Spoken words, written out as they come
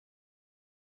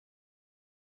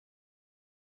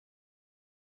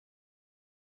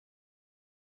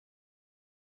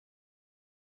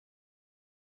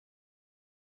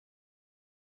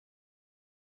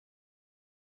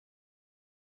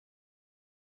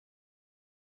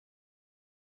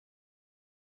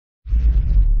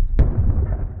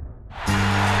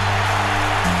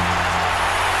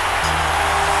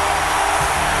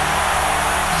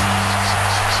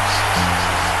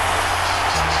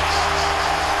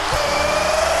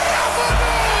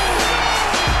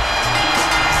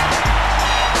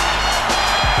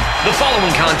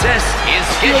following contest is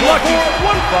scheduled for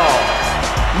one fall.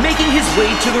 Making his way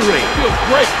to the ring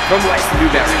Great. from West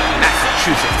Newbury,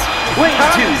 Massachusetts, weighing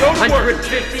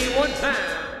 251 pounds.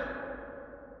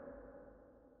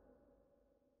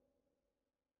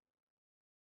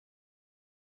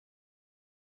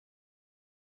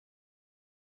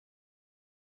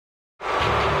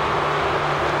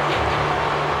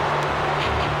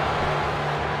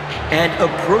 And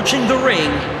approaching the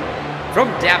ring from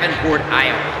Davenport,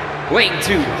 Iowa, weighing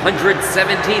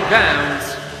 217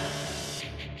 pounds.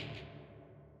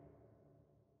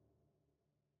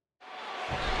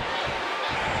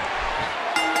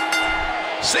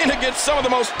 Cena gets some of the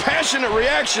most passionate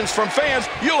reactions from fans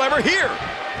you'll ever hear.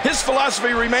 His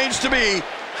philosophy remains to be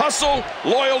hustle,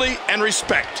 loyalty, and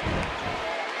respect.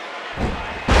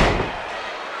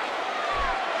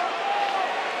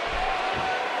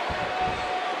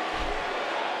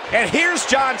 And here's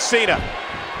John Cena.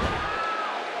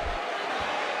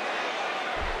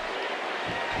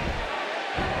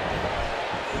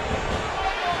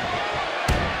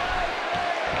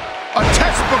 A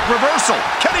textbook reversal.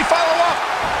 Can he follow up?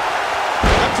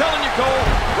 I'm telling you, Cole,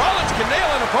 Rollins can nail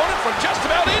an opponent from just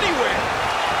about anywhere.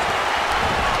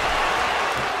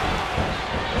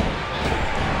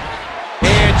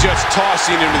 And just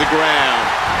tossing him to the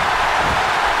ground.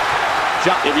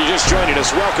 If you're just joining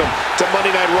us, welcome to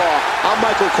Monday Night Raw. I'm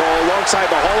Michael Cole alongside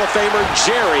the Hall of Famer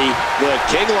Jerry the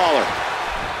King Lawler.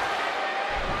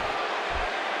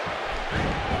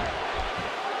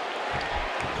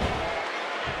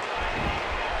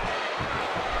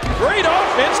 Great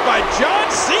offense by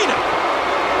John Cena.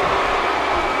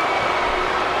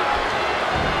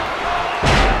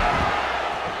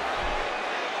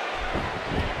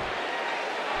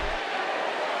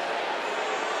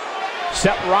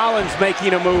 Seth Rollins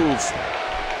making a move.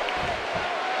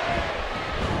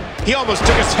 He almost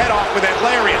took his head off with that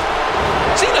lariat.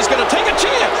 Cena's going to take a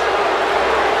chance.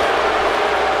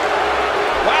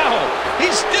 Wow,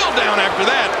 he's still down after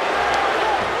that.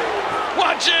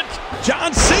 Watch it.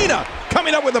 John Cena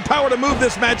coming up with the power to move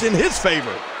this match in his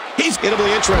favor. It'll be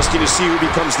interesting to see who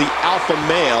becomes the alpha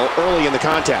male early in the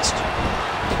contest.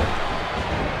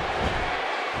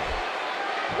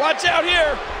 Watch out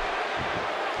here.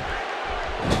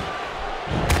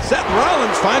 Seth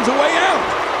Rollins finds a way out.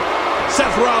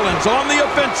 Seth Rollins on the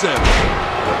offensive.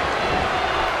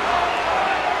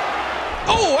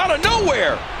 Oh, out of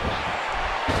nowhere.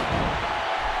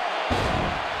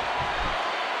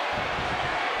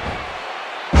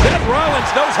 Seth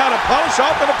Rollins knows how to polish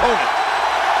off an opponent.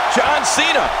 John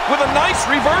Cena with a nice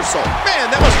reversal. Man,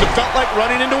 that must have felt like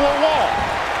running into a wall.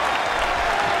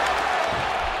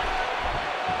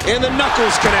 And the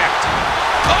knuckles connect.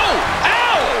 Oh, ow!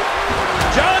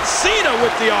 John Cena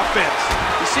with the offense.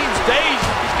 He seems dazed.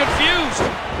 He's confused.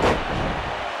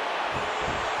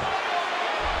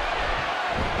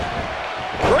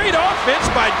 Great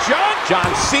offense by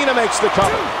John Cena makes the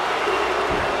cover.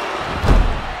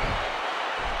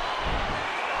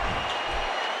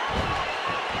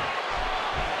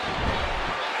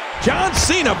 John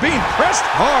Cena being pressed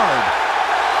hard.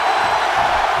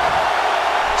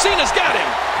 Cena's got him.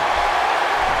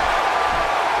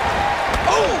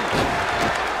 Oh!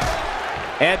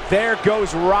 And there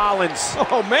goes Rollins.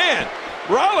 Oh, man.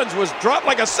 Rollins was dropped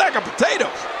like a sack of potatoes.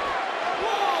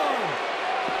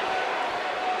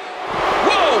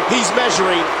 Whoa! He's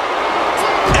measuring.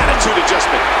 Attitude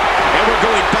adjustment. And we're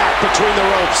going back between the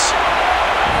ropes.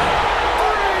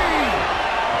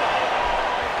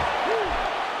 3,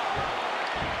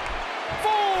 4,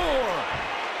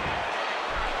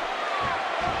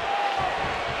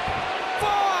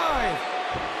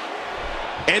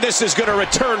 5. And this is going to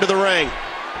return to the ring.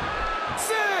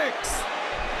 6.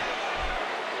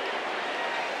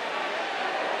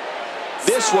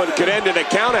 This one could end in a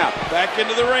countout. Back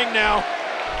into the ring now.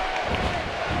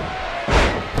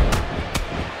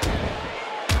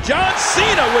 John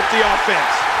Cena with the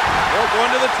offense. Oh,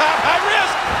 going to the top, high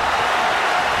risk.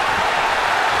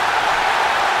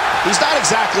 He's not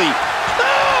exactly...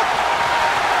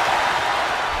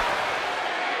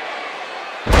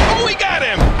 Oh, he got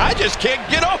him. I just can't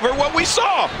get over what we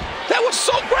saw. That was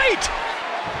so great.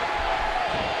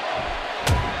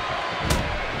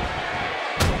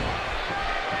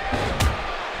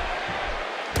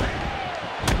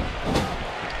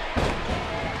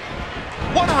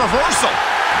 What a reversal.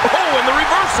 Oh, and the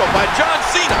reversal by John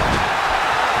Cena.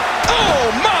 Oh,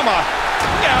 mama.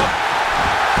 Look out.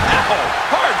 Ow,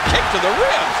 hard kick to the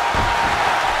ribs.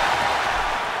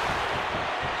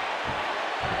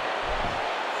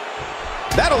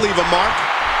 That'll leave a mark.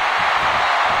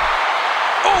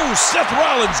 Oh, Seth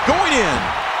Rollins going in.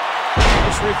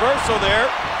 Nice reversal there.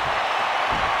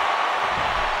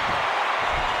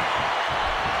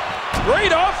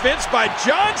 Great offense by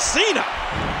John Cena.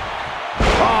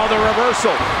 Oh, the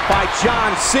reversal by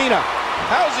John Cena.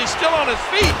 How is he still on his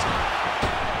feet?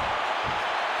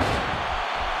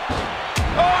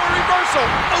 Oh, reversal.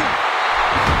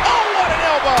 Oh, what an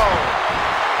elbow.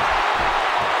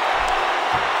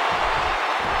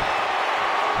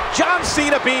 John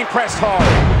Cena being pressed hard.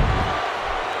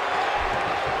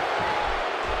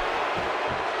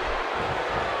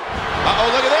 Uh-oh,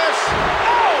 look at this.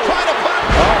 Oh, trying to put.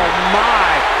 Oh, my.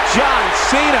 John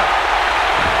Cena.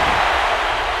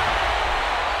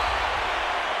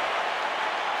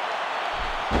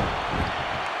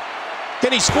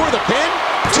 Can he score the pin?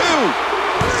 2,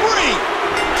 3.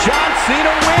 John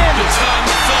Cena wins. Your time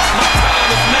is up, my time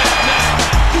is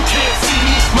now. You can't see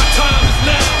me, my time is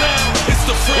now. It's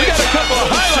the We got a couple of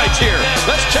highlights here.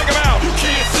 Let's check them out. You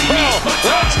can't see me,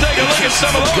 Well, let's take a look at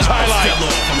some of those highlights.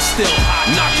 I'm still hot,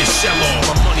 knock your shell off.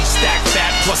 My money stacked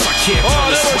fat, plus I can't Oh, turn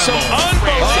the there were some swell off.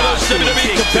 unbelievable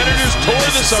WWE competitors tore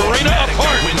this arena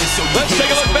apart. Let's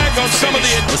take a look back on some of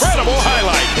the incredible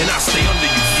highlights. And I stay under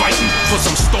you fighting, plus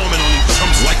I'm storming on you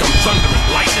chumps like I'm thunder and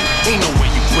lightning. Ain't no way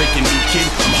you breaking me, kid.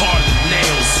 I'm harder than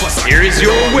nails. Plus I Here is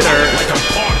your winner, like I'm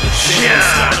part of the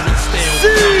John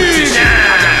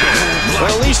Well,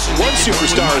 at least one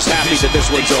superstar is happy that this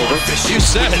one's over. You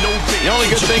said it. The only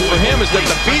good thing for him is that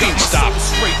the beating stopped.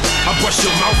 I brush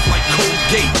your mouth like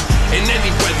Colgate. In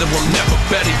any weather, I'm never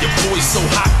better. Your boy's so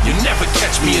hot, you never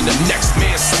catch me in the next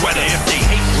man's sweater. If they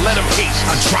hate, let them hate.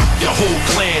 I drop your whole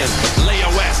clan. Lay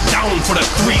your ass down for the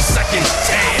 3-second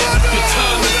tan. Your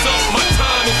time is up, my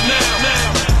time is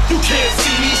now. You can't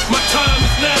see me, my time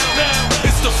is now.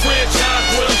 It's the franchise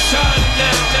where I'm shining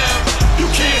now. You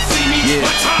can't see me,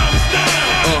 my time is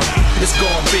now. It's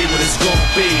gonna be what it's gonna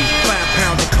be. 5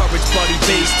 pounds of courage, bloody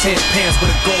base, 10 pants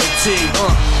with a gold tee.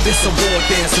 This a war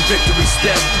dance, a victory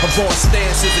step. A raw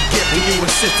stance is a gift, and you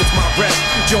insist it's my rep.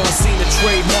 John Cena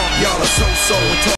trademark, y'all are so-so.